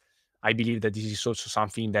 I believe that this is also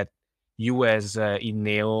something that you as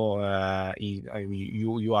Idneo,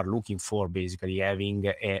 you are looking for, basically having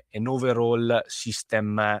an overall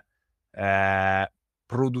system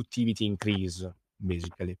productivity increase,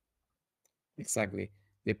 basically. Exactly.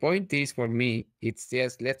 The point is, for me, it's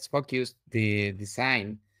just let's focus the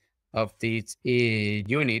design of this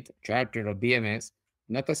unit, charger or BMS,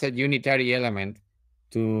 not as a unitary element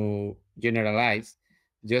to generalize,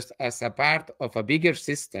 just as a part of a bigger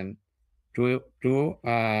system to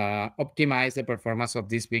optimize the performance of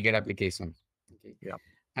this bigger application. Okay. Yeah.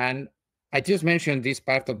 And I just mentioned this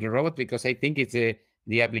part of the robot because I think it's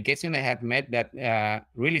the application I have met that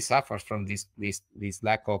really suffers from this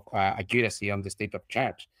lack of accuracy on the state of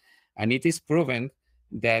charge. And it is proven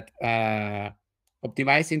that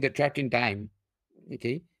optimizing the charging time,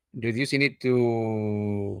 okay, reducing it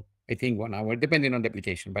to, I think, 1 hour, depending on the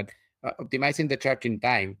application, but optimizing the charging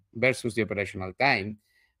time versus the operational time,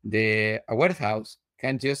 a warehouse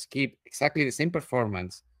can just keep exactly the same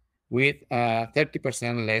performance with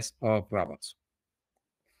 30% less of robots.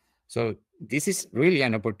 So this is really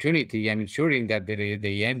an opportunity. I'm ensuring that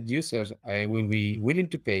the end users will be willing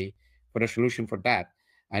to pay for a solution for that.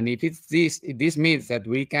 And if it's this means that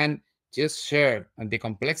we can just share the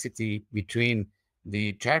complexity between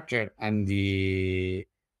the charger and the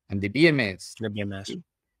BMS. The BMS.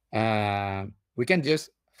 We can just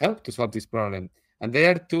help to solve this problem. And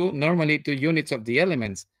there are normally two units of the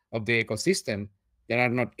elements of the ecosystem that are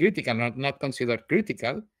not critical, not considered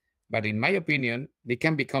critical, but in my opinion, they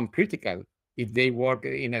can become critical if they work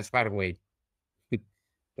in a smart way.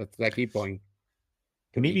 That's the key point.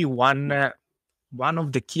 Maybe one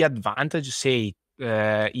of the key advantages, say,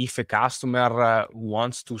 if a customer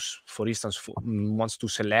wants to, for instance, wants to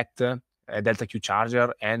select a Delta Q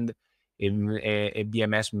charger and a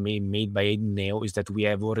BMS made by Idneo, is that we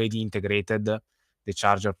have already integrated the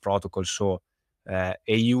charger protocol. So a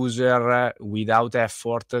user without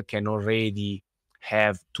effort can already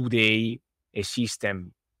have today a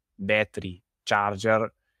system, battery,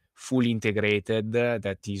 charger, fully integrated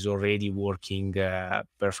that is already working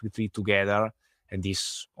perfectly together, and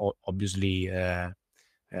this obviously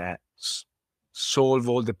solve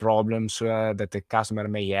all the problems that the customer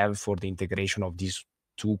may have for the integration of these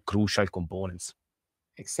two crucial components.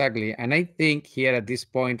 Exactly. And I think here at this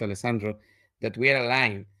point, Alessandro, that we are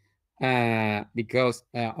aligned because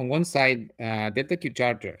on one side, Delta Q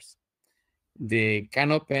chargers, the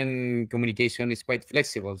CAN-open communication is quite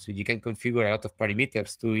flexible. So you can configure a lot of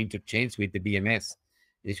parameters to interchange with the BMS.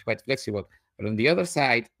 It's quite flexible. But on the other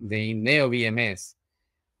side, the Idneo BMS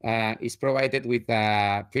is provided with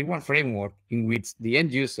a firmware framework in which the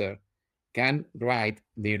end user can write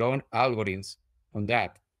their own algorithms on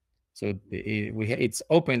that. So it's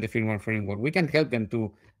open, the firmware framework. We can help them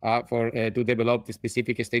to develop the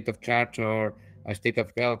specific state of charge or a state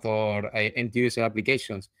of health or end user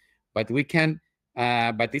applications. But we can,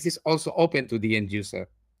 but this is also open to the end user,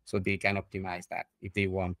 so they can optimize that if they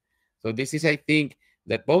want. So this is, I think,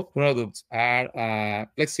 that both products are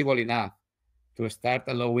flexible enough to start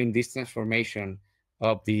allowing this transformation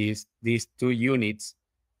of these two units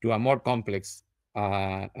to a more complex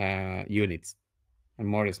units and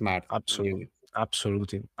more smart units.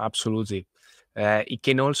 Absolutely. It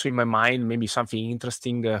can also, in my mind, maybe something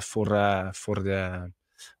interesting for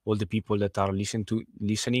all the people that are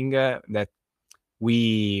listening that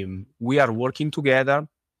we are working together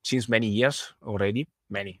since many years already,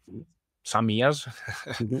 some years,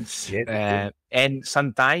 Yes. and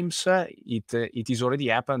sometimes it is already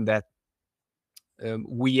happened that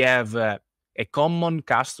we have a common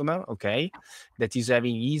customer, okay, that is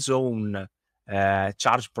having his own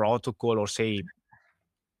charge protocol or say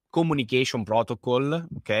communication protocol,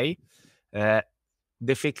 okay.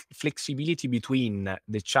 The flexibility between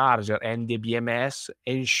the charger and the BMS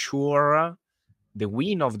ensure the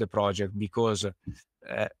win of the project because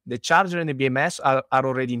the charger and the BMS are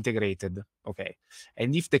already integrated, okay.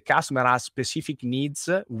 And if the customer has specific needs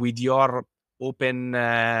with your open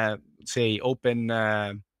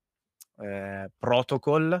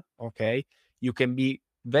protocol, okay, you can be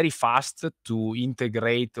very fast to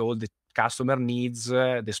integrate all the customer needs,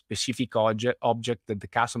 the specific object that the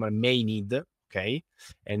customer may need, okay,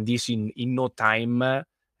 and this in no time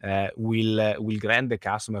will grant the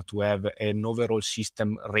customer to have an overall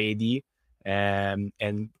system ready and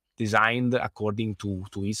designed according to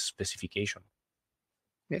his specification.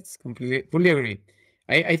 Yes, fully agree.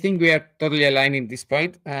 I think we are totally aligned in this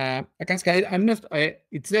point. Akanska, I'm not.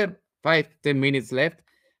 It's there 5-10 minutes left,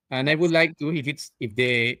 and I would like to, if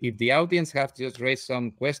the audience have just raised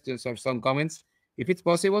some questions or some comments, if it's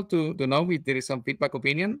possible to know if there is some feedback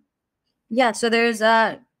opinion. Yeah. So there's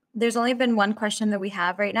only been one question that we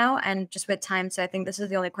have right now, and just with time, so I think this is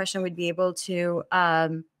the only question we'd be able to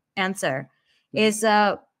answer. Is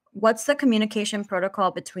what's the communication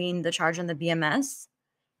protocol between the charger and the BMS?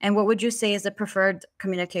 And what would you say is the preferred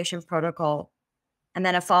communication protocol? And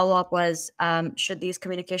then a follow-up was, should these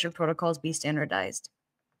communication protocols be standardized?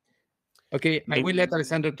 Okay, I will let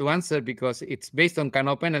Alessandro to answer because it's based on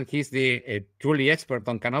CanOpen and he's the truly expert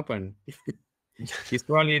on CanOpen. He's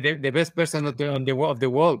probably the best person of the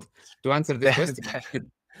world to answer this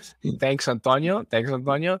question. Thanks, Antonio.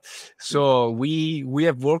 So we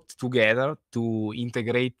have worked together to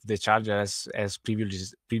integrate the charger, as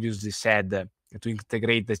previously said, to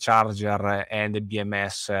integrate the charger and the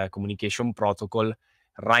BMS communication protocol.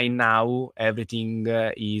 Right now, everything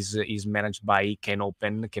is managed by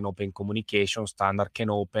CanOpen communication standard,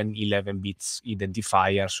 CanOpen 11 bits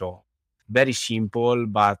identifier. So very simple,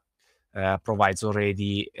 but provides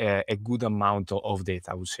already a good amount of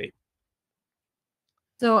data, I would say.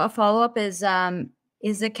 So a follow-up is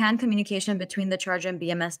the CAN communication between the charger and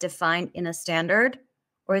BMS defined in a standard,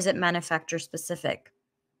 or is it manufacturer specific?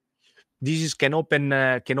 This is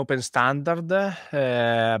CanOpen standard,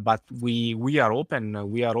 but we are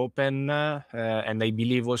open. We are open, and I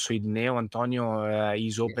believe also Idneo, Antonio,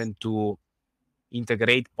 is open to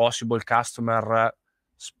integrate possible customer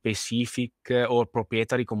specific or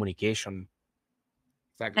proprietary communication.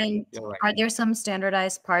 Exactly. And right. Are there some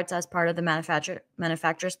standardized parts as part of the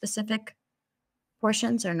manufacturer specific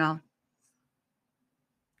portions or no?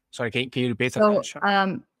 Sorry, can you repeat the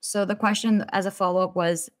question? So the question as a follow-up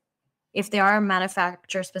was, if there are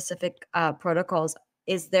manufacturer specific protocols,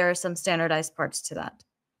 is there some standardized parts to that?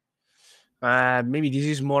 Maybe this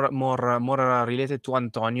is more related to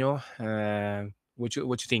Antonio. What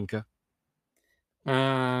you think?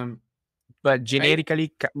 But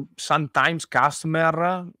generically, sometimes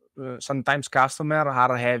customer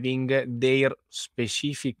are having their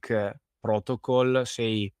specific protocol,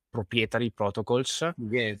 say proprietary protocols.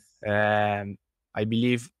 Yes. I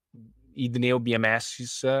believe Idneo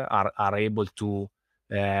BMSs are able to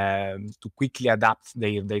quickly adapt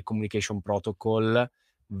their communication protocol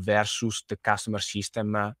versus the customer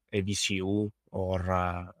system, a VCU or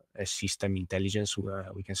a system intelligence,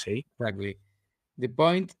 we can say. Exactly. The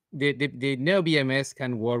point, the Neo BMS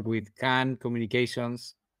can work with CAN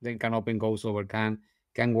communications, then CanOpen goes over CAN,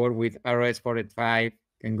 can work with RS485,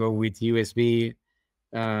 can go with USB,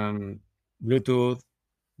 Bluetooth,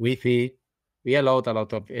 Wi-Fi. We allowed a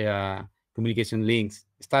lot of communication links,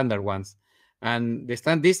 standard ones. And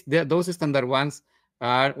those standard ones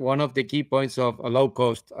are one of the key points of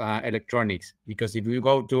low-cost electronics, because if you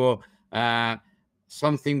go to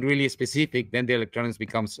something really specific, then the electronics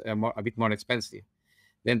becomes a bit more expensive.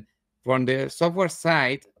 Then from the software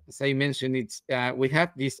side, as I mentioned, it's we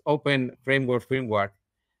have this open framework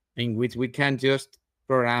in which we can just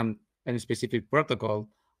program a specific protocol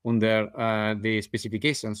under the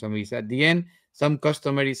specifications. So at the end, some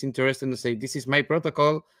customer is interested to say, this is my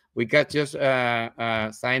protocol. We can just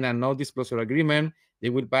sign a no disclosure agreement. They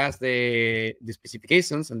will pass the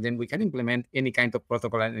specifications, and then we can implement any kind of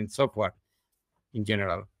protocol and software in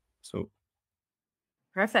general. So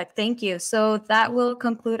Perfect. Thank you. So that will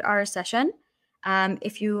conclude our session.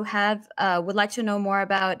 If you would like to know more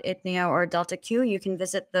about Idneo or Delta Q, you can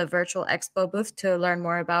visit the virtual expo booth to learn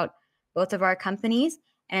more about both of our companies.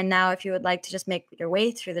 And now if you would like to just make your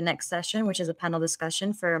way through the next session, which is a panel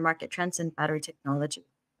discussion for market trends in battery technology.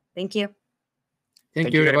 Thank you.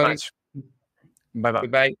 Thank you very everybody. much. Bye-bye.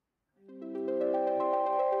 Goodbye.